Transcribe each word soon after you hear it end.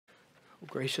Oh,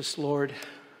 gracious Lord,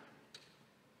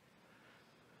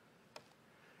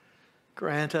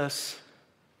 grant us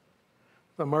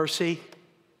the mercy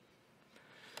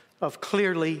of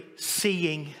clearly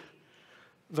seeing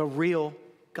the real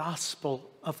gospel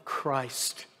of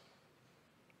Christ.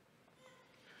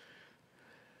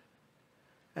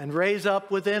 And raise up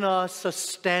within us a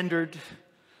standard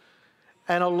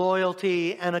and a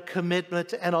loyalty and a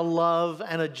commitment and a love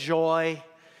and a joy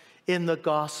in the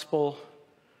gospel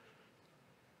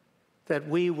that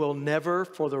we will never,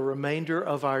 for the remainder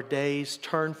of our days,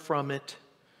 turn from it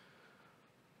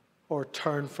or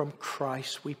turn from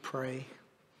Christ, we pray.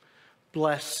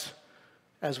 Bless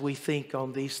as we think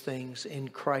on these things. In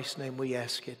Christ's name we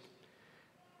ask it.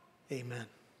 Amen.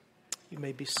 You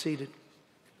may be seated.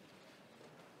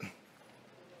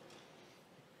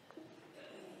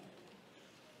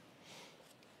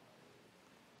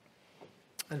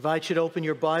 I invite you to open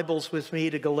your Bibles with me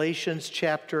to Galatians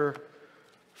chapter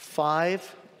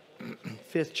 5,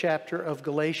 fifth chapter of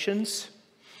Galatians.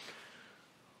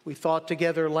 We thought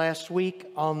together last week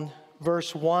on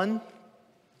verse 1,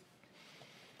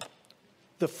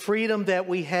 the freedom that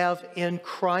we have in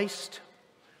Christ.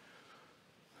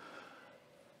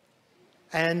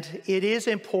 And it is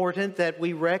important that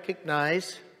we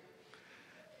recognize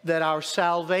that our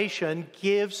salvation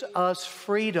gives us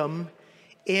freedom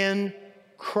in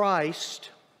Christ,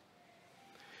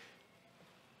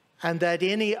 and that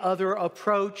any other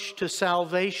approach to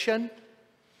salvation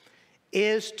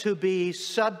is to be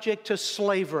subject to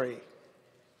slavery.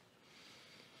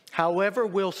 However,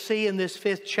 we'll see in this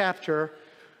fifth chapter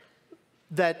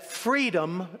that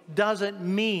freedom doesn't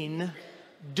mean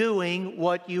doing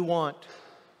what you want.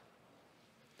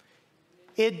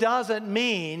 It doesn't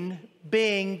mean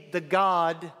being the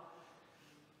God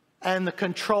and the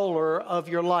controller of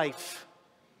your life.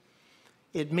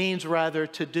 It means rather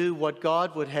to do what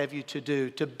God would have you to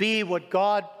do, to be what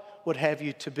God would have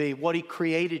you to be, what He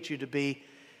created you to be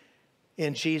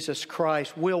in Jesus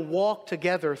Christ. We'll walk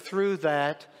together through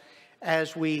that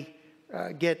as we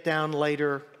get down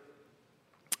later,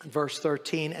 verse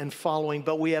 13 and following,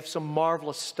 but we have some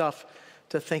marvelous stuff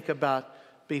to think about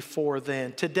before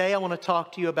then. Today I want to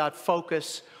talk to you about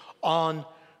focus on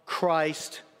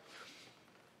Christ.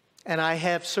 And I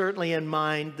have certainly in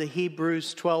mind the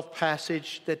Hebrews 12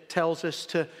 passage that tells us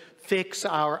to fix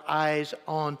our eyes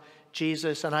on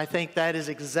Jesus. And I think that is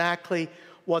exactly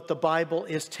what the Bible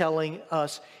is telling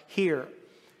us here.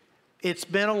 It's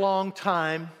been a long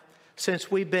time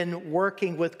since we've been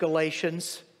working with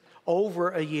Galatians, over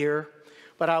a year.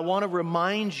 But I want to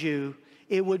remind you,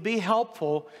 it would be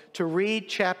helpful to read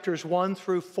chapters 1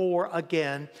 through 4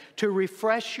 again, to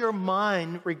refresh your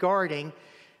mind regarding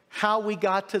how we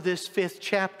got to this fifth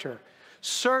chapter.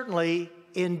 Certainly,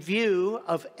 in view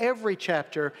of every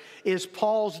chapter, is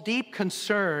Paul's deep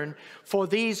concern for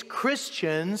these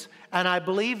Christians, and I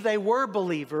believe they were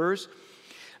believers,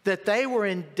 that they were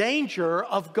in danger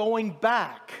of going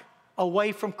back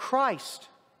away from Christ.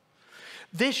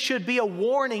 This should be a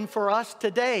warning for us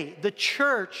today. The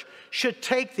church should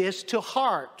take this to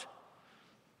heart.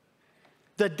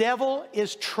 The devil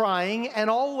is trying, and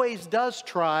always does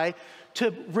try,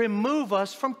 to remove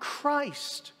us from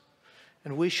Christ.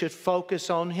 And we should focus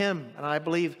on Him. And I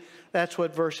believe that's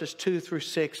what verses 2 through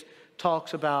 6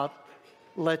 talks about.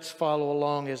 Let's follow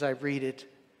along as I read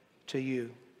it to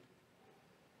you.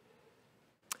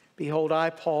 Behold, I,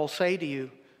 Paul, say to you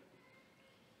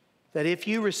that if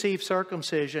you receive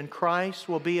circumcision, Christ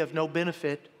will be of no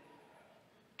benefit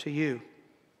to you.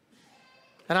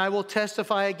 And I will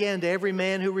testify again to every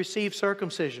man who receives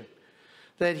circumcision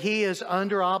that he is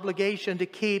under obligation to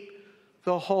keep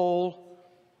the whole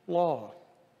law.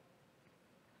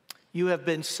 You have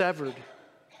been severed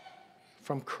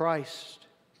from Christ.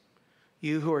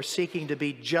 You who are seeking to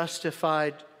be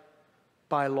justified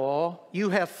by law, you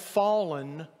have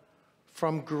fallen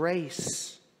from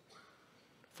grace.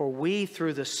 For we,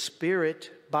 through the Spirit,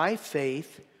 by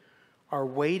faith, are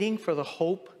waiting for the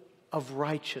hope of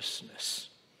righteousness.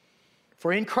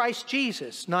 For in Christ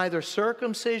Jesus, neither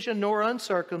circumcision nor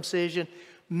uncircumcision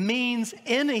means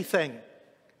anything,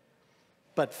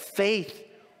 but faith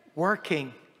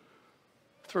working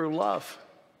through love.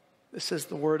 This is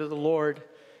the word of the Lord.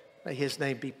 May His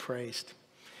name be praised.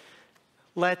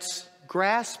 Let's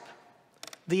grasp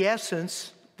the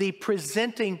essence, the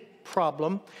presenting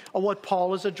problem of what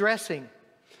Paul is addressing.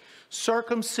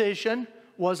 Circumcision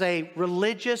was a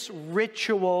religious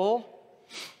ritual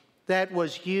that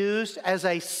was used as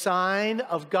a sign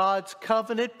of God's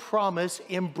covenant promise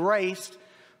embraced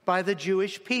by the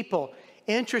Jewish people.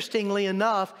 Interestingly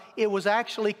enough, it was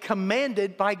actually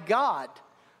commanded by God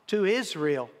to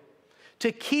Israel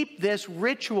to keep this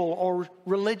ritual or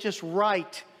religious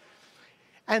rite.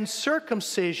 And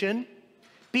circumcision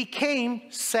became,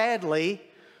 sadly,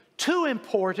 too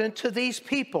important to these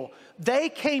people. They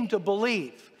came to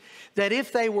believe that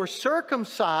if they were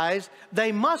circumcised,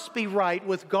 they must be right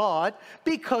with God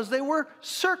because they were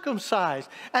circumcised.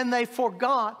 And they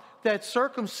forgot that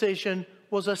circumcision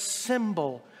was a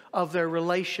symbol of their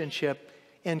relationship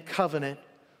in covenant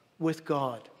with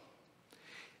God.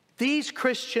 These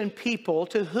Christian people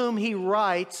to whom he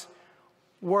writes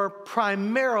were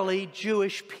primarily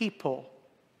Jewish people.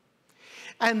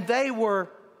 And they were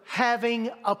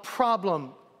having a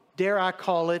problem, dare I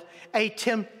call it, a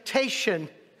temptation.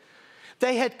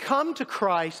 They had come to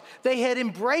Christ. They had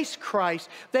embraced Christ.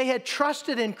 They had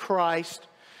trusted in Christ.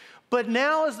 But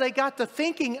now as they got to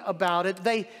thinking about it,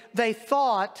 they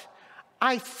thought,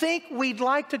 I think we'd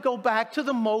like to go back to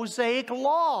the Mosaic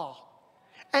law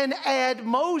and add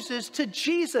Moses to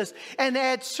Jesus and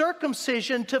add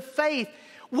circumcision to faith.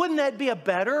 Wouldn't that be a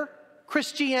better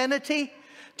Christianity?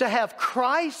 To have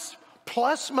Christ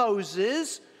plus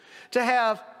Moses, to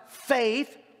have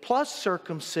faith plus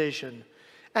circumcision.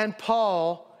 And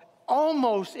Paul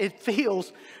almost, it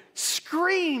feels,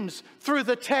 screams through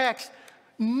the text,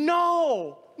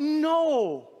 no,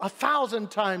 no, 1,000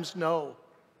 times no.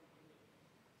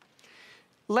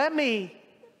 Let me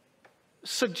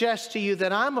suggest to you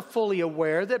that I'm fully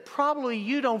aware that probably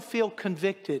you don't feel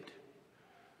convicted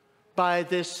by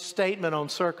this statement on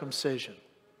circumcision.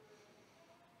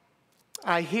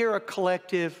 I hear a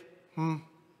collective,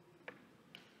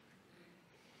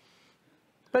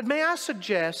 But may I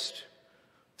suggest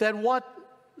that what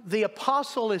the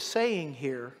apostle is saying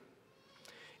here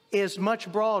is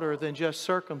much broader than just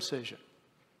circumcision.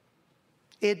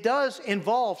 It does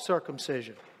involve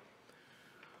circumcision.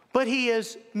 But he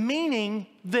is meaning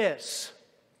this: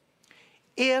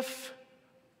 if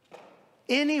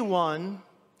anyone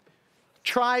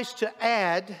tries to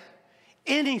add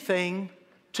anything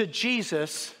to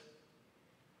Jesus,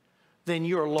 then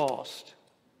you're lost.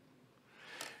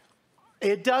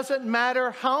 It doesn't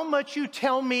matter how much you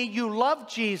tell me you love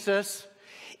Jesus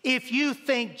if you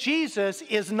think Jesus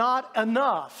is not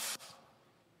enough.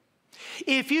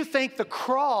 If you think the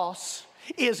cross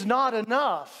is not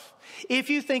enough.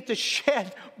 If you think the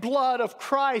shed blood of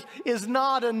Christ is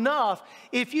not enough.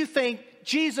 If you think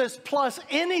Jesus plus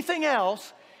anything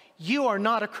else, you are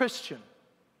not a Christian.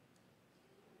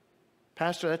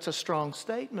 Pastor, that's a strong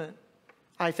statement.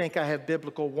 I think I have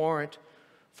biblical warrant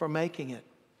for making it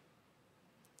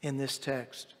in this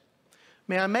text.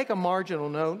 May I make a marginal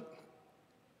note?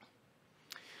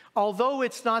 Although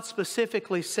it's not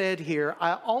specifically said here,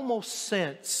 I almost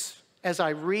sense, as I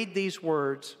read these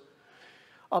words,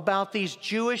 about these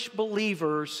Jewish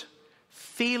believers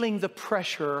feeling the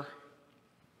pressure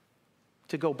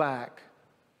to go back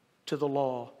to the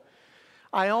law.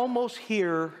 I almost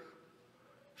hear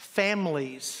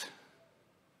families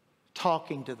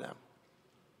talking to them.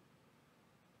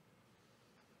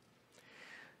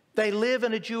 They live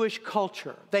in a Jewish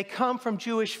culture. They come from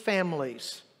Jewish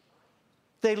families.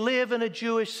 They live in a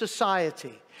Jewish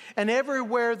society. And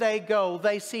everywhere they go,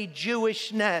 they see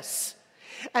Jewishness.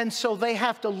 And so they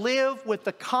have to live with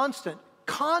the constant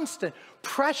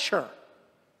pressure.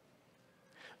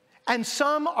 And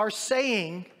some are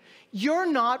saying,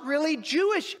 you're not really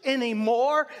Jewish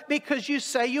anymore because you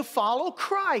say you follow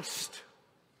Christ.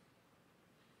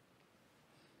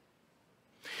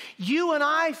 You and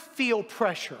I feel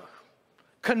pressure.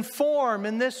 Conform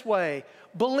in this way.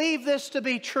 Believe this to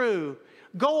be true.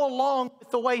 Go along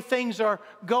with the way things are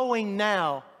going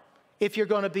now if you're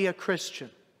going to be a Christian.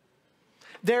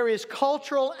 There is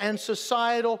cultural and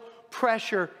societal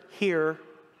pressure here,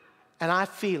 and I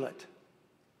feel it.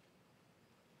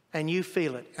 And you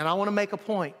feel it. And I want to make a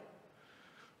point.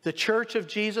 The Church of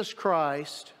Jesus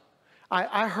Christ,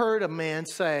 I heard a man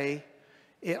say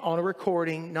on a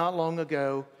recording not long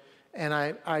ago, and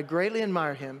I greatly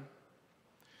admire him.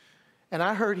 And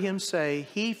I heard him say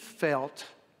he felt,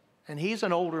 and he's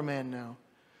an older man now,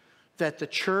 that the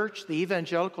church, the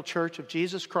evangelical Church of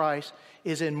Jesus Christ,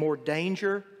 is in more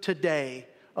danger today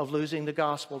of losing the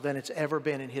gospel than it's ever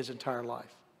been in his entire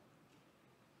life.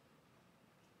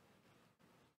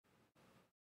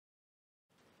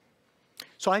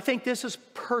 So I think this is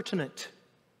pertinent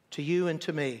to you and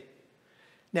to me.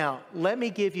 Now, let me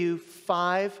give you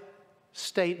 5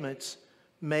 statements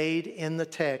made in the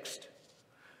text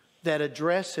that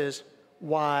addresses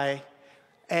why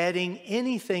adding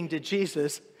anything to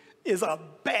Jesus is a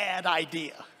bad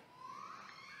idea.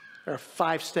 There are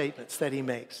 5 statements that he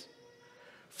makes.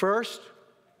 First,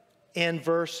 in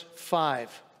verse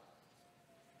 5.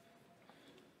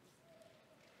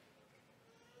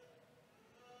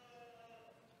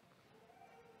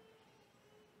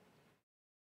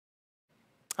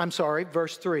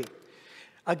 Verse 3.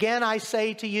 Again, I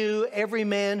say to you, every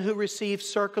man who receives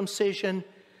circumcision,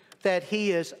 that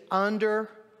he is under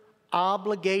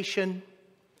obligation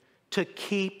to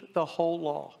keep the whole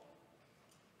law.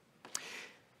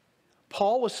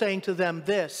 Paul was saying to them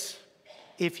this: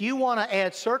 if you want to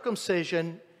add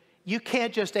circumcision, you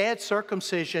can't just add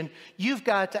circumcision. You've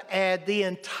got to add the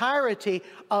entirety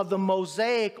of the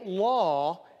Mosaic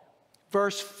law.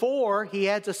 Verse 4, he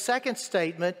adds a second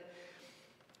statement.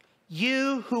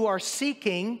 You who are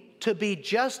seeking to be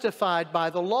justified by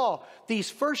the law. These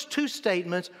first two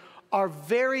statements are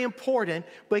very important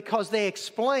because they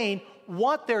explain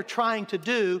what they're trying to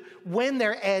do when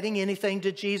they're adding anything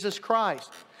to Jesus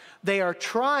Christ. They are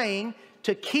trying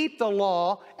to keep the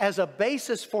law as a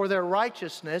basis for their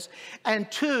righteousness, and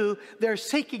two, they're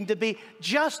seeking to be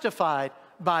justified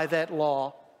by that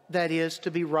law, that is,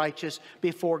 to be righteous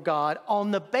before God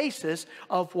on the basis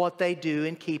of what they do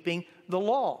in keeping the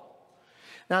law.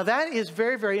 Now that is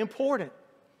very, very important.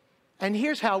 And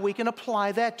here's how we can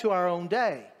apply that to our own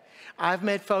day. I've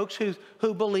met folks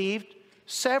who believed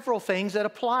several things that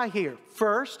apply here.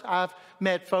 First, I've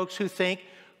met folks who think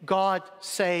God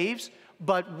saves,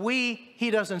 but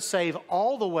He doesn't save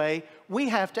all the way. We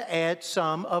have to add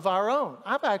some of our own.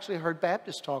 I've actually heard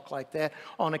Baptists talk like that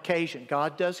on occasion.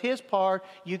 God does His part,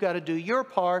 you got to do your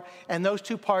part, and those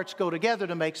two parts go together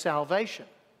to make salvation.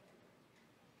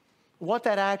 What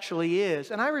that actually is.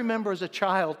 And I remember as a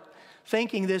child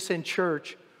thinking this in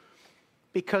church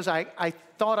because I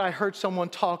thought I heard someone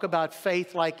talk about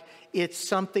faith like it's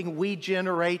something we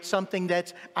generate, something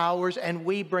that's ours, and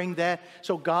we bring that.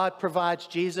 So God provides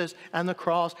Jesus and the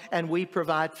cross, and we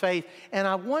provide faith. And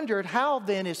I wondered, how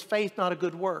then is faith not a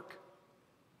good work?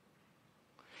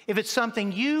 If it's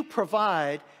something you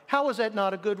provide, how is that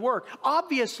not a good work?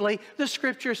 Obviously, the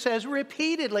Scripture says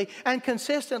repeatedly and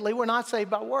consistently we're not saved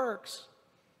by works.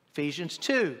 Ephesians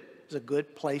 2 is a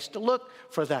good place to look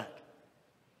for that.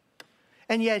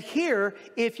 And yet here,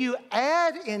 if you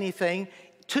add anything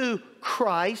to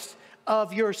Christ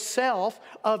of yourself,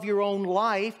 of your own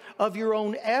life, of your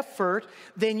own effort,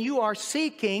 then you are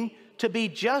seeking to be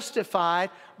justified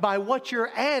by what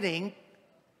you're adding,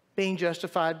 being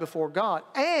justified before God.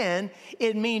 And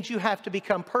it means you have to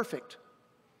become perfect.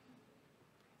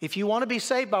 If you want to be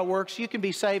saved by works, you can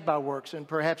be saved by works. And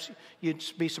perhaps you'd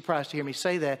be surprised to hear me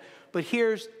say that. But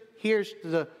here's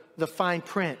the fine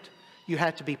print. You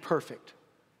have to be perfect.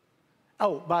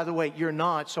 Oh, by the way, you're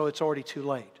not, so it's already too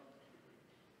late.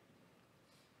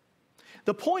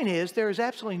 The point is, there is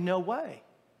absolutely no way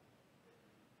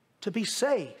to be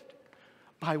saved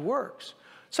by works.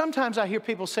 Sometimes I hear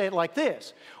people say it like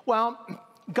this: well,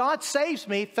 God saves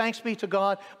me, thanks be to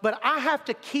God, but I have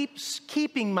to keep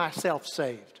keeping myself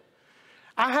saved.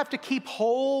 I have to keep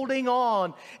holding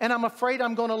on, and I'm afraid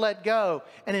I'm going to let go.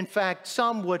 And in fact,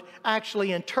 some would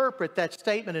actually interpret that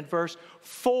statement in verse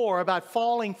 4 about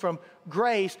falling from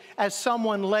grace as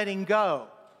someone letting go.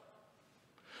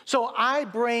 So I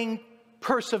bring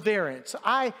perseverance.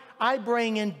 I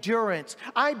bring endurance.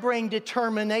 I bring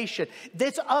determination.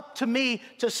 It's up to me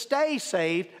to stay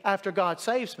saved after God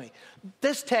saves me.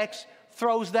 This text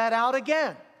throws that out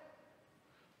again.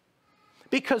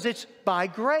 Because it's by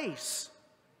grace.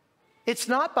 It's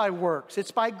not by works.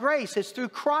 It's by grace. It's through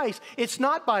Christ. It's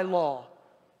not by law.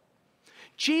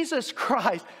 Jesus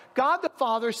Christ, God the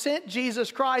Father sent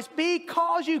Jesus Christ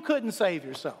because you couldn't save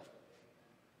yourself.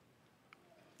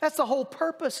 That's the whole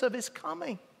purpose of His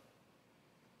coming.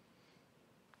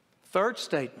 Third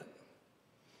statement.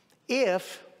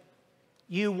 If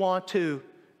you want to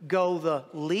go the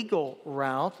legal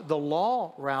route, the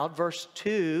law route, verse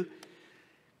 2,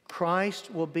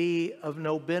 Christ will be of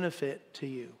no benefit to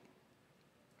you.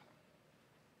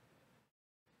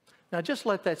 Now just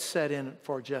let that set in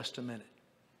for just a minute.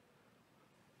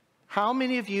 How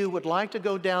many of you would like to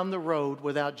go down the road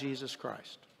without Jesus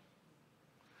Christ?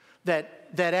 That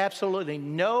absolutely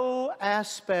no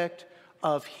aspect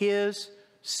of His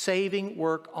saving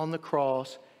work on the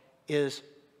cross is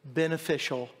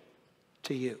beneficial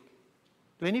to you.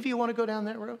 Do any of you want to go down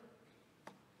that road?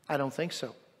 I don't think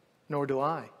so, nor do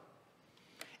I.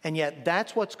 And yet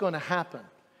that's what's going to happen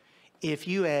if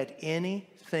you add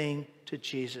anything to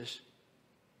Jesus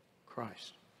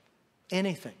Christ.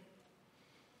 Anything.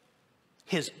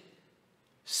 His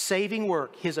saving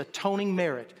work, His atoning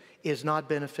merit is not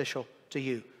beneficial to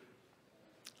you.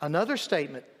 Another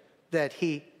statement that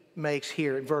he makes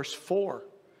here in verse 4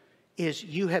 is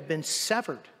you have been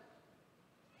severed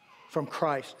from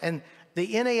Christ. And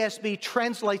the NASB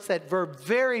translates that verb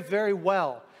very, very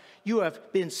well. You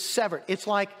have been severed. It's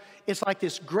like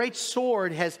this great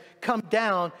sword has come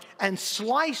down and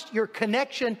sliced your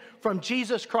connection from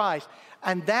Jesus Christ.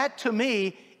 And that, to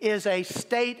me, is a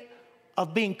state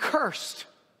of being cursed,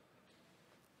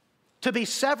 to be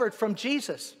severed from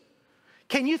Jesus.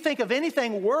 Can you think of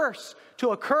anything worse to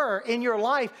occur in your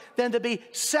life than to be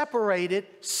separated,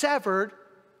 severed,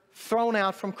 thrown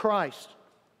out from Christ?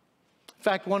 In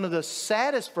fact, one of the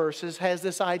saddest verses has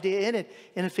this idea in it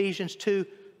in Ephesians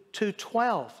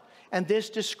 2:12. And this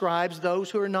describes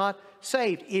those who are not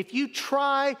saved. If you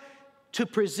try to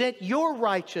present your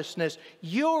righteousness,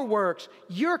 your works,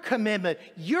 your commitment,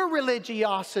 your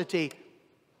religiosity,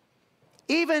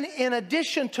 even in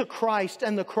addition to Christ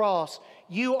and the cross,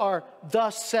 you are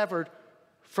thus severed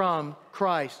from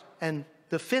Christ. And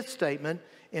the fifth statement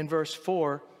in verse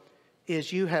 4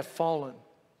 is you have fallen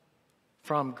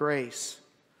from grace.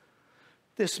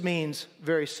 This means,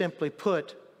 very simply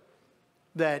put,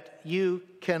 that you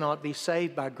cannot be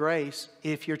saved by grace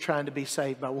if you're trying to be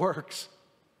saved by works.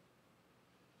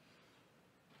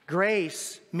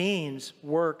 Grace means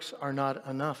works are not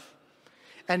enough.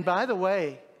 And by the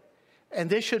way, and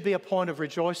this should be a point of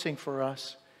rejoicing for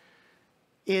us,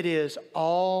 it is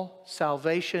all,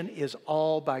 salvation is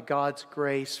all by God's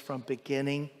grace from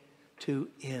beginning to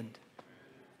end.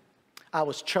 I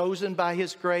was chosen by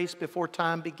His grace before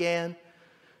time began.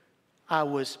 I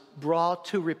was brought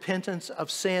to repentance of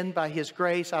sin by His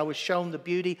grace. I was shown the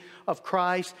beauty of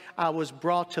Christ. I was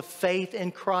brought to faith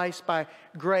in Christ by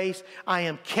grace. I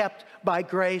am kept by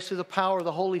grace through the power of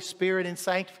the Holy Spirit in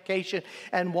sanctification.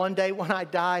 And one day when I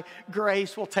die,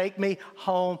 grace will take me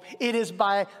home. It is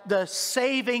by the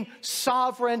saving,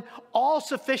 sovereign,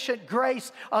 all-sufficient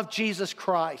grace of Jesus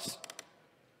Christ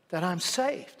that I'm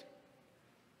saved.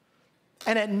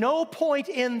 And at no point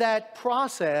in that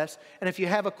process, and if you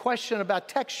have a question about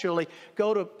textually,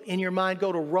 in your mind,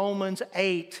 go to Romans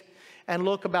 8 and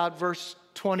look about verse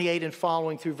 28 and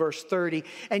following through verse 30.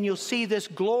 And you'll see this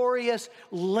glorious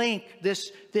link,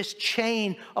 this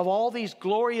chain of all these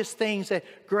glorious things that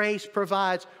grace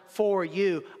provides for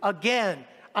you. Again,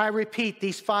 I repeat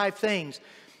these 5 things.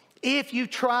 If you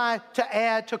try to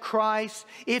add to Christ,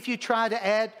 if you try to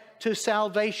add to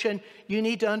salvation, you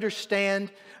need to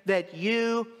understand that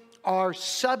you are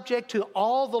subject to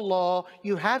all the law.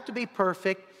 You have to be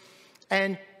perfect,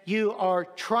 and you are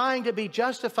trying to be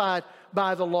justified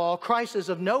by the law. Christ is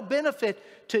of no benefit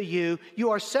to you. You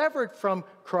are severed from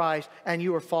Christ, and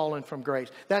you are fallen from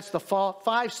grace. That's the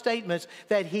 5 statements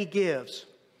that he gives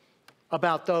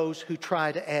about those who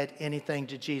try to add anything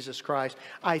to Jesus Christ.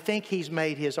 I think he's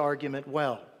made his argument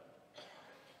well.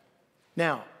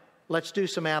 Now, let's do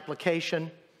some application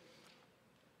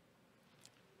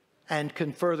and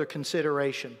further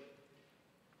consideration.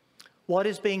 What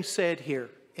is being said here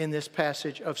in this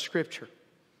passage of Scripture?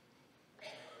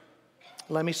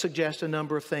 Let me suggest a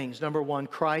number of things. Number one,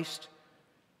 Christ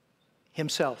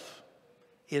Himself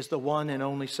is the one and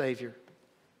only Savior.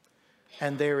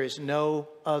 And there is no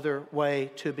other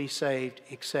way to be saved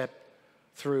except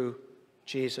through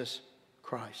Jesus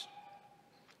Christ.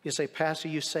 You say, Pastor,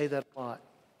 you say that a lot.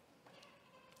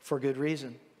 For good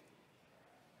reason.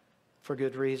 For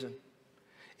good reason.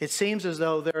 It seems as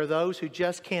though there are those who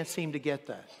just can't seem to get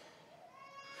that.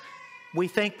 We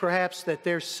think perhaps that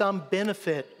there's some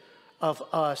benefit of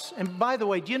us. And by the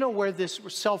way, do you know where this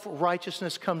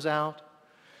self-righteousness comes out?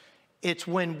 It's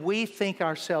when we think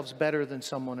ourselves better than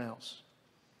someone else.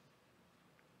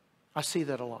 I see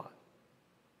that a lot.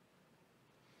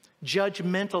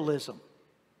 Judgmentalism,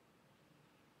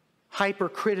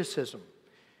 hypercriticism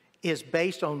is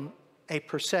based on a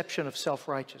perception of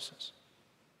self-righteousness.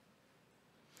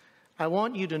 I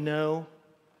want you to know,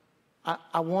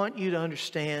 I want you to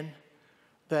understand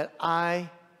that I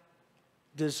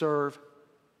deserve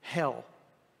hell.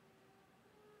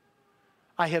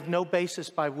 I have no basis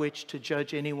by which to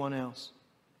judge anyone else.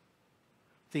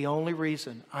 The only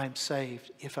reason I'm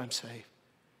saved, if I'm saved,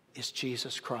 is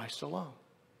Jesus Christ alone.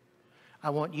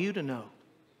 I want you to know.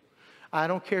 I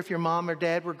don't care if your mom or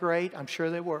dad were great. I'm sure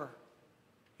they were.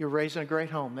 You're raised in a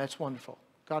great home. That's wonderful.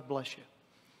 God bless you.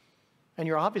 And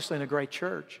you're obviously in a great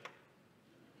church.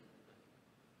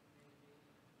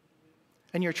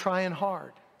 And you're trying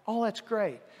hard. Oh, that's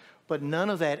great. But none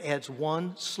of that adds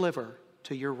one sliver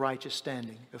to your righteous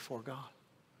standing before God.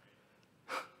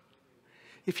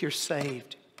 If you're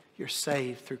saved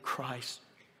through Christ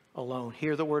alone.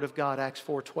 Hear the word of God, Acts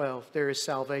 4:12. There is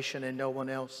salvation in no one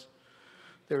else.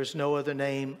 There is no other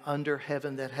name under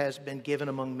heaven that has been given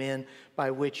among men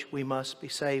by which we must be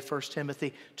saved. 1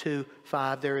 Timothy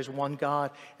 2:5. There is one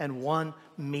God and one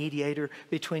mediator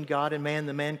between God and man,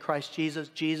 the man Christ Jesus.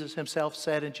 Jesus himself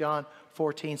said in John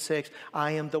 14:6,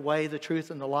 I am the way, the truth,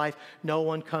 and the life. No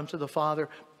one comes to the Father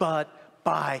but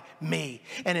by me.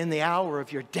 And in the hour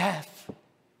of your death,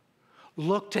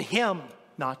 look to him,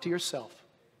 not to yourself,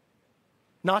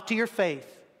 not to your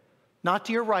faith, not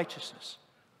to your righteousness.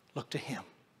 Look to him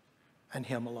and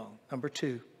him alone. Number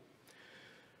 2,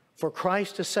 for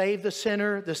Christ to save the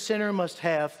sinner must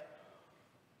have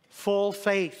full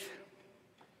faith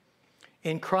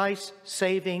in Christ's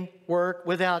saving work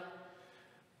without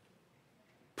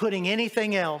putting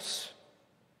anything else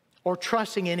or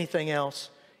trusting anything else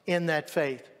in that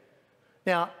faith.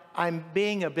 Now, I'm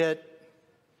being a bit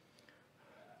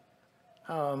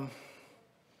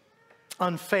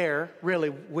unfair, really,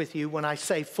 with you when I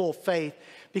say full faith,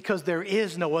 because there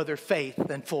is no other faith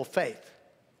than full faith.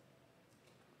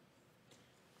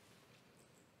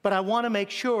 But I want to make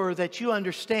sure that you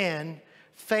understand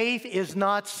faith is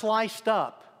not sliced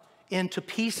up into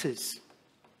pieces.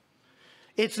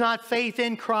 It's not faith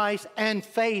in Christ and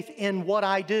faith in what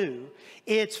I do.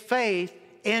 It's faith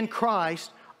in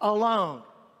Christ alone.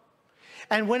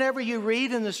 And whenever you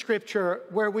read in the scripture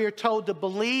where we are told to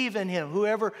believe in him,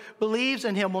 whoever believes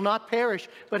in him will not perish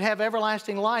but have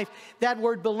everlasting life, that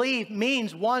word believe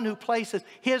means one who places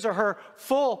his or her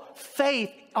full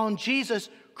faith on Jesus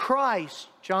Christ.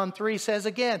 John 3 says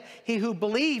again, he who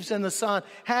believes in the Son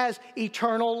has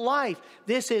eternal life.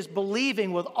 This is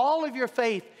believing with all of your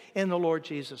faith in the Lord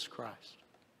Jesus Christ.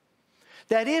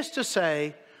 That is to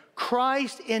say,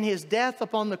 Christ in his death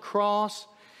upon the cross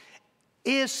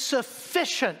is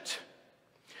sufficient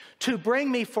to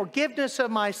bring me forgiveness of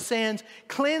my sins,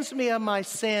 cleanse me of my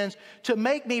sins, to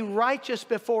make me righteous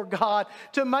before God,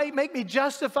 to make me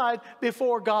justified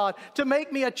before God, to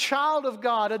make me a child of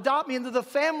God, adopt me into the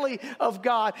family of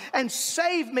God, and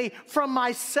save me from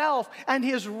myself and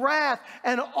his wrath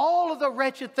and all of the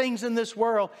wretched things in this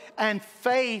world. And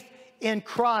faith in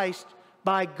Christ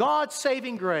by God's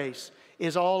saving grace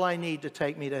is all I need to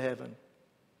take me to heaven.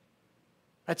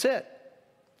 That's it.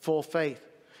 Full faith.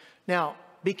 Now,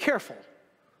 be careful.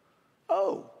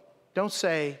 Oh, don't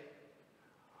say,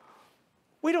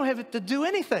 we don't have to do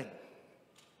anything.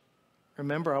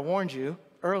 Remember, I warned you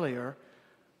earlier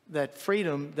that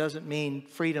freedom doesn't mean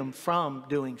freedom from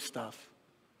doing stuff,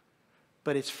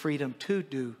 but it's freedom to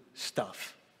do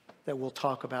stuff that we'll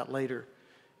talk about later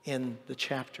in the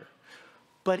chapter.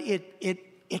 But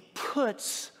it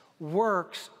puts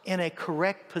works in a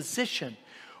correct position.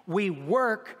 We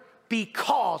work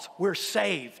because we're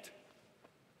saved,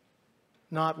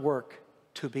 not work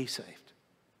to be saved.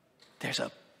 There's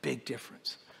a big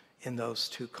difference in those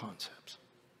two concepts.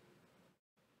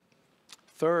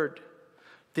 Third,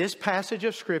 this passage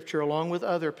of Scripture, along with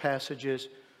other passages,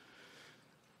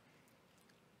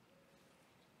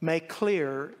 make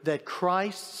clear that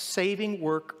Christ's saving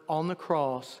work on the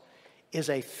cross is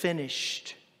a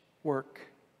finished work.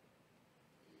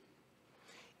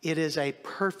 It is a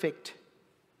perfect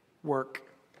work,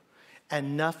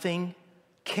 and nothing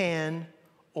can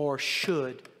or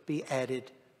should be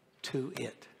added to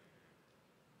it.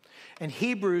 And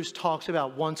Hebrews talks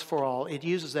about once for all. It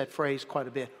uses that phrase quite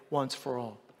a bit, once for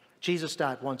all. Jesus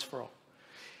died once for all.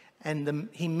 And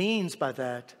he means by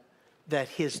that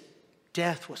his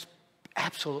death was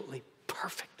absolutely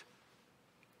perfect.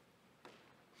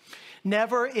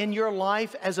 Never in your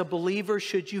life as a believer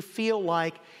should you feel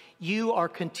like you are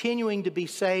continuing to be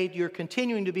saved, you're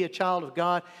continuing to be a child of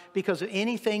God because of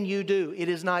anything you do. It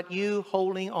is not you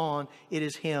holding on, it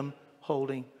is him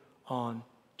holding on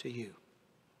to you.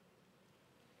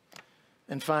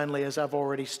 And finally, as I've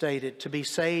already stated, to be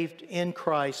saved in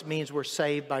Christ means we're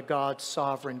saved by God's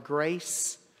sovereign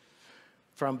grace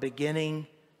from beginning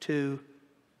to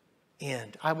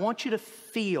end. I want you to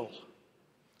feel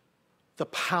the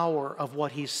power of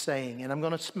what he's saying. And I'm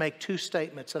going to make two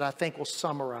statements that I think will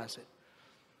summarize it.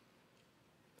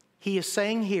 He is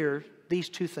saying here these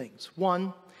two things.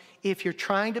 One, if you're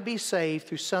trying to be saved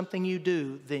through something you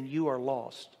do, then you are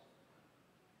lost.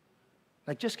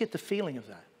 Like, just get the feeling of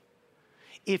that.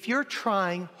 If you're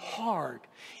trying hard,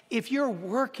 if you're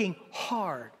working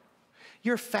hard,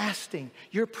 you're fasting,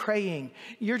 you're praying,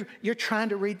 you're trying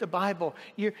to read the Bible,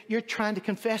 you're trying to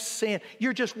confess sin,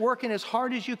 you're just working as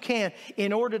hard as you can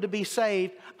in order to be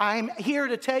saved, I'm here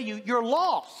to tell you, you're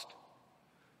lost.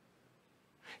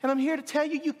 And I'm here to tell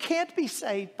you, you can't be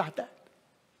saved by that.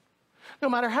 No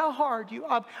matter how hard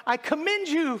I commend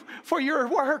you for your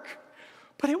work,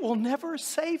 but it will never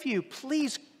save you.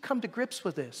 Please come to grips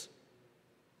with this.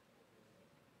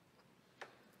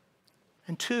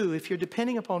 And two, if you're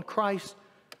depending upon Christ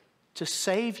to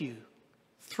save you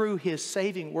through his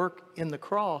saving work in the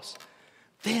cross,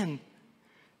 then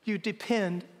you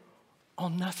depend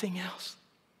on nothing else.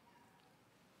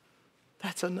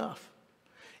 That's enough.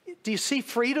 Do you see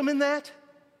freedom in that?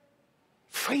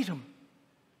 Freedom.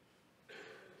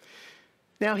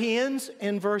 Now he ends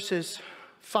in verses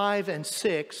 5 and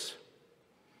 6,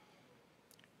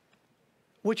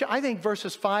 which I think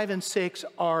verses 5 and 6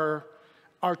 are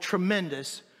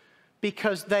tremendous,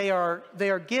 because they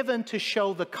are given to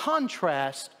show the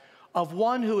contrast of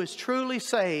one who is truly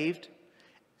saved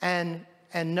and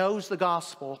knows the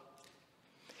gospel.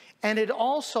 And it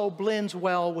also blends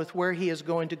well with where he is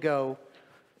going to go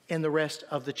in the rest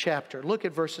of the chapter. Look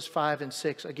at verses 5 and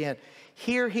 6 again.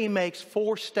 Here he makes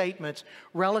 4 statements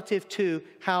relative to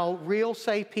how real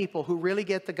saved people who really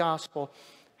get the gospel,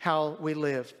 how we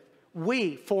live.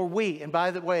 For we, and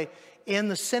by the way, in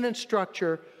the sentence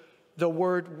structure, the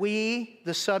word we,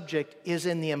 the subject, is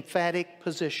in the emphatic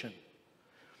position.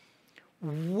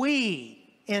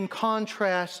 We, in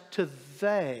contrast to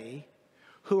they,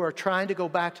 who are trying to go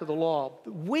back to the law,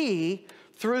 we,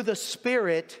 through the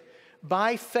Spirit,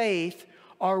 by faith,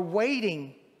 are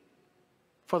waiting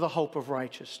for the hope of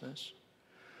righteousness.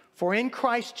 For in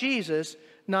Christ Jesus,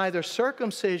 neither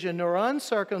circumcision nor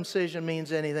uncircumcision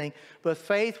means anything, but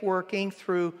faith working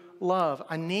through love.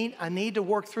 I need to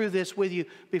work through this with you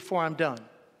before I'm done.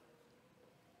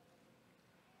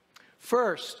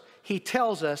 First, he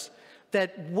tells us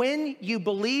that when you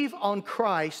believe on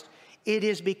Christ, it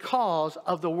is because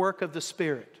of the work of the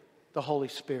Spirit, the Holy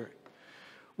Spirit.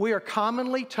 We are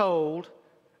commonly told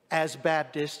as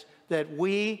Baptists that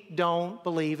we don't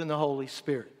believe in the Holy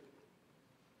Spirit.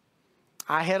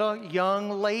 I had a young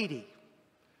lady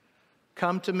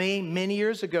come to me many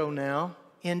years ago now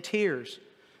in tears.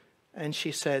 And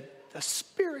she said, the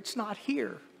Spirit's not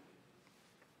here.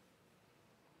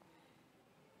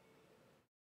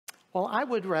 Well, I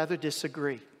would rather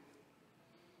disagree.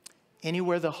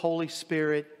 Anywhere the Holy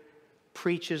Spirit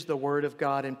preaches the Word of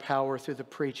God in power through the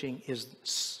preaching is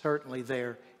certainly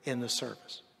there in the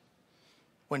service.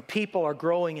 When people are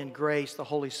growing in grace, the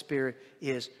Holy Spirit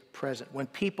is present. When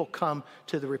people come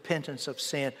to the repentance of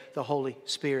sin, the Holy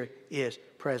Spirit is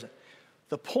present.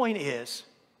 The point is,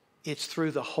 it's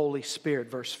through the Holy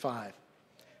Spirit, verse 5,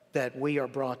 that we are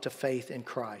brought to faith in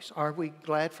Christ. Aren't we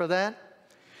glad for that?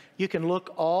 You can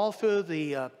look all through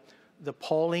the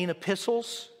Pauline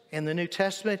epistles in the New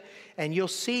Testament, and you'll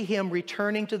see him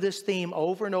returning to this theme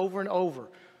over and over and over.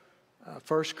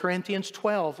 1 Corinthians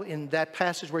 12, in that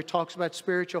passage where he talks about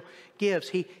spiritual gifts,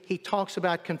 he talks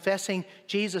about confessing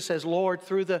Jesus as Lord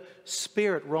through the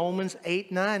Spirit. Romans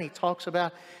 8:9, he talks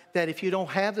about that if you don't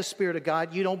have the Spirit of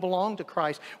God, you don't belong to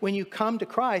Christ. When you come to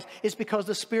Christ, it's because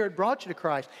the Spirit brought you to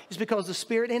Christ. It's because the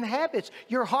Spirit inhabits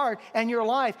your heart and your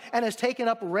life and has taken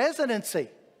up residency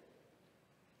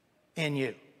in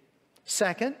you.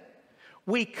 Second,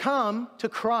 we come to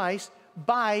Christ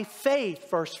by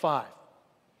faith, verse 5.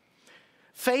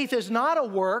 Faith is not a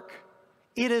work,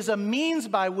 it is a means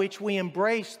by which we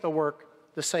embrace the work,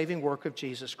 the saving work of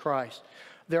Jesus Christ.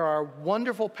 There are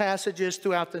wonderful passages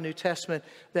throughout the New Testament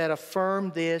that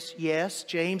affirm this. Yes,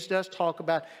 James does talk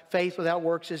about faith without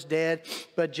works is dead,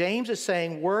 but James is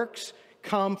saying works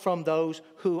come from those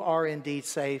who are indeed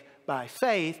saved by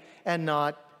faith and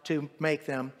not to make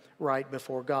them right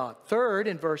before God. Third,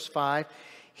 in verse 5,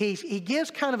 he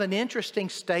gives kind of an interesting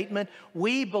statement.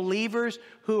 We believers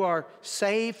who are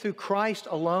saved through Christ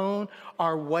alone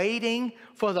are waiting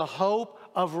for the hope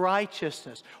of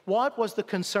righteousness. What was the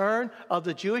concern of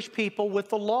the Jewish people with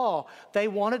the law? They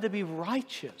wanted to be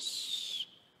righteous.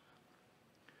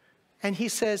 And he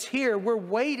says here, we're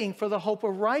waiting for the hope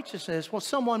of righteousness. Well,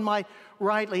 someone might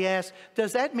rightly ask,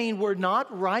 does that mean we're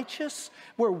not righteous?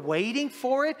 We're waiting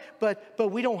for it,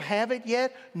 but we don't have it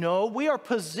yet? No, we are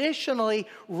positionally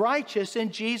righteous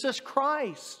in Jesus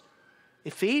Christ.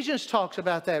 Ephesians talks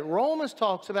about that. Romans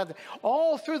talks about that.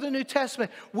 All through the New Testament,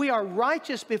 we are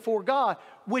righteous before God,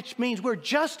 which means we're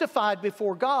justified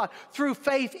before God through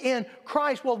faith in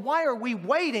Christ. Well, why are we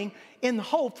waiting in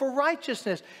hope for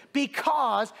righteousness?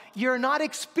 Because you're not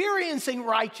experiencing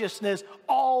righteousness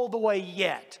all the way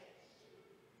yet.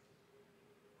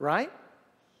 Right?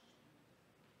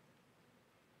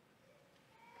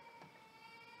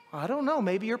 I don't know.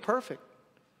 Maybe you're perfect.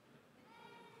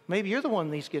 Maybe you're the one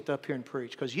that needs to get up here and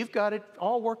preach because you've got it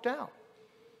all worked out.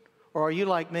 Or are you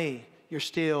like me? You're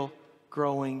still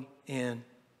growing in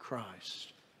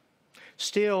Christ.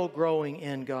 Still growing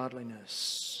in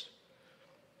godliness.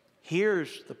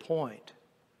 Here's the point.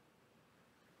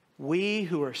 We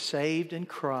who are saved in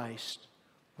Christ,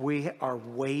 we are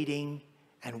waiting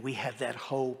And we have that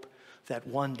hope that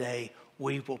one day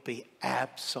we will be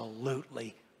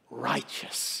absolutely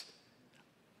righteous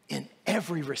in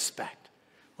every respect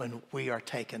when we are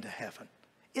taken to heaven.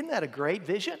 Isn't that a great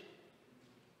vision?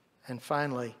 And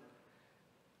finally,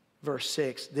 verse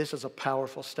 6, this is a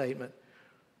powerful statement.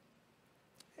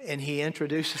 And he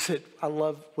introduces it. I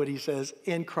love what he says.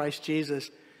 In Christ Jesus,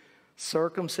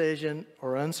 circumcision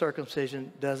or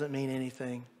uncircumcision doesn't mean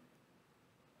anything,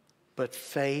 but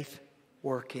faith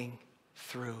working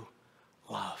through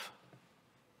love.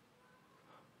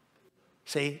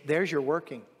 See, there's your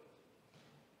working.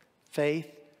 Faith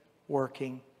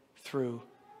working through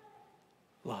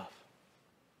love.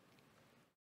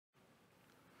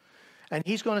 And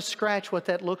he's going to scratch what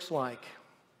that looks like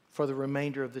for the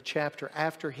remainder of the chapter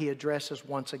after he addresses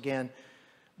once again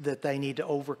that they need to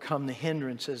overcome the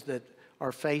hindrances that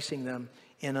are facing them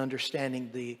in understanding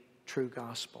the true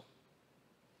gospel.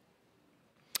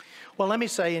 Well, let me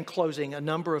say in closing a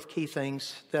number of key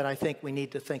things that I think we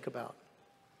need to think about.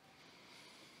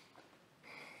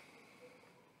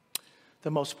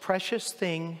 The most precious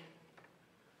thing,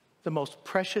 the most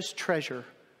precious treasure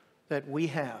that we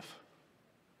have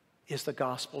is the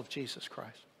gospel of Jesus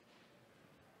Christ.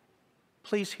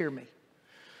 Please hear me.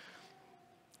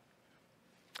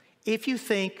 If you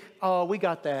think, oh, we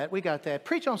got that,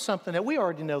 preach on something that we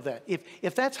already know that.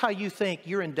 If that's how you think,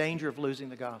 you're in danger of losing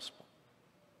the gospel.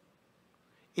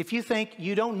 If you think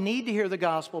you don't need to hear the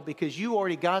gospel because you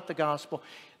already got the gospel,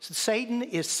 Satan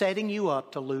is setting you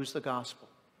up to lose the gospel.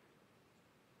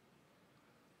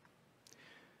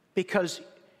 Because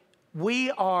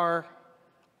we are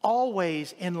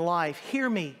always in life, hear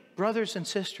me, brothers and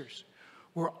sisters,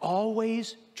 we're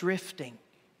always drifting.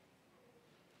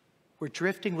 We're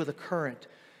drifting with a current.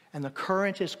 And the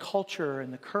current is culture,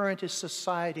 and the current is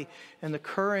society, and the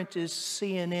current is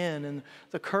CNN, and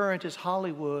the current is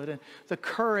Hollywood, and the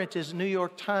current is New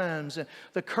York Times, and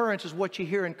the current is what you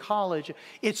hear in college.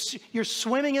 You're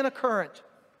swimming in a current.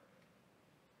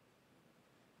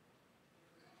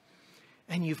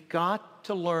 And you've got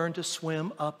to learn to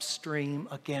swim upstream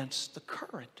against the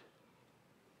current.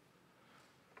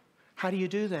 How do you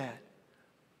do that?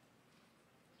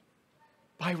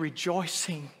 By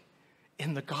rejoicing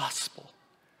in the gospel,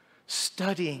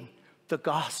 studying the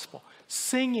gospel,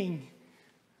 singing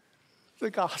the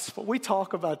gospel. We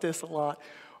talk about this a lot.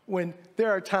 When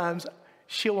there are times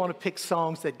she'll want to pick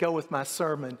songs that go with my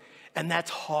sermon, and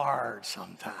that's hard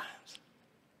sometimes,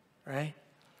 right?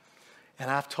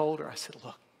 And I've told her, I said,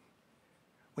 look,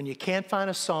 when you can't find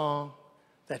a song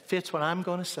that fits what I'm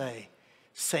going to say,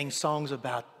 sing songs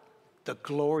about the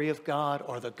glory of God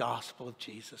or the gospel of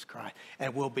Jesus Christ,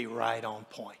 and we'll be right on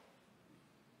point.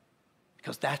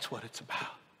 Because that's what it's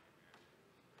about.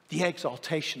 The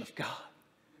exaltation of God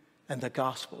and the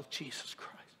gospel of Jesus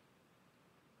Christ.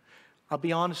 I'll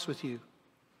be honest with you.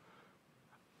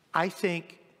 I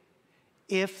think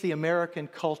if the American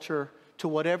culture, to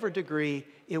whatever degree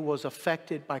it was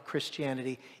affected by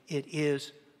Christianity, it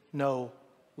is no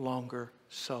longer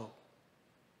so.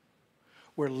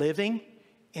 We're living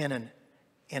in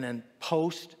a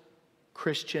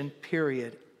post-Christian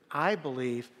period, I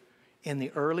believe, in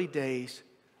the early days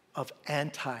of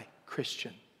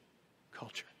anti-Christian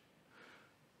culture.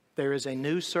 There is a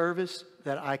news service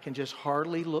that I can just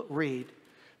hardly read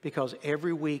because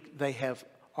every week they have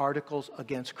articles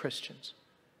against Christians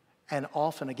and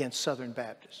often against Southern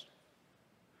Baptists.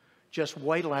 Just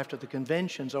wait till after the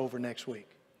convention's over next week.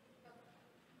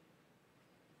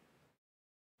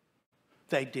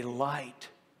 They delight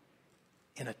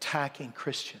in attacking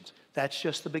Christians. That's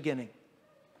just the beginning.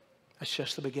 That's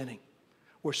just the beginning.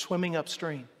 We're swimming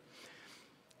upstream.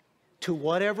 To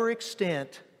whatever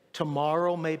extent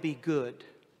tomorrow may be good,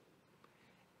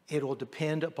 it will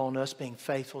depend upon us being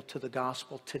faithful to the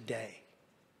gospel today.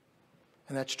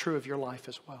 And that's true of your life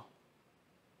as well.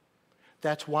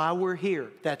 That's why we're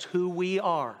here. That's who we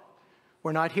are.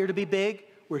 We're not here to be big.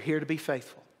 We're here to be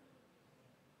faithful.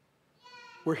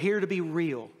 We're here to be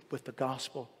real with the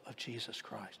gospel of Jesus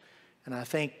Christ. And I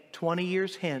think 20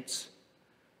 years hence,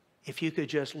 if you could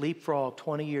just leapfrog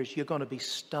 20 years, you're going to be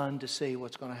stunned to see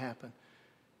what's going to happen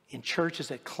in churches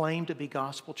that claim to be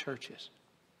gospel churches.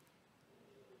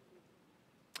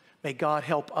 May God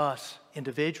help us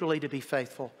individually to be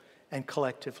faithful and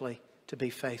collectively to be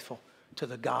faithful to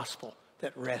the gospel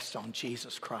that rests on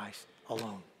Jesus Christ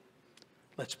alone.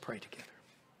 Let's pray together.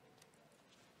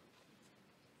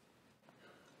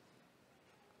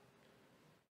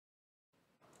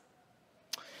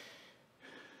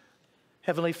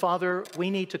 Heavenly Father,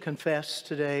 we need to confess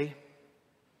today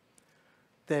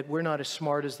that we're not as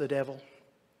smart as the devil.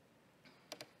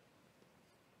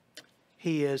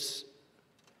 He is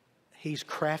He's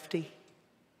crafty.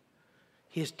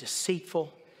 He is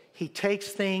deceitful. He takes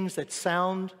things that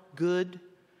sound good,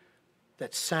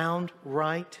 that sound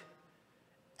right,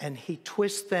 and he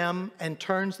twists them and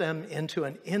turns them into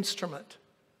an instrument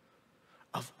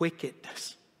of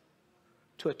wickedness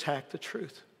to attack the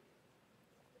truth.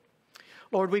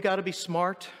 Lord, we got to be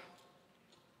smart.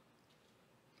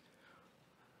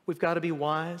 We've got to be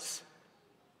wise.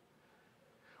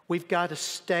 We've got to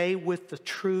stay with the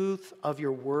truth of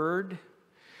your word.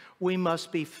 We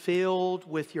must be filled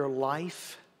with your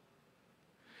life.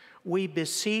 We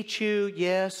beseech you,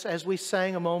 yes, as we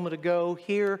sang a moment ago,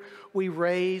 here we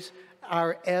raise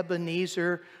our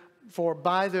Ebenezer, for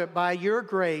by your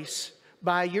grace,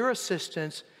 by your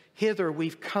assistance, hither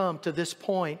we've come to this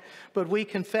point. But we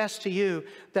confess to you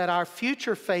that our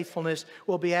future faithfulness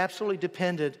will be absolutely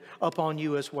dependent upon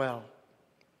you as well.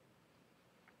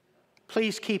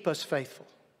 Please keep us faithful.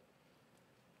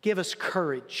 Give us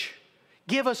courage.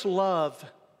 Give us love.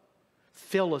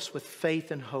 Fill us with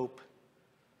faith and hope.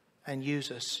 And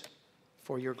use us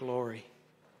for your glory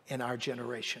in our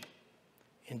generation.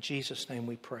 In Jesus' name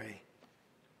we pray.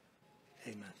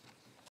 Amen.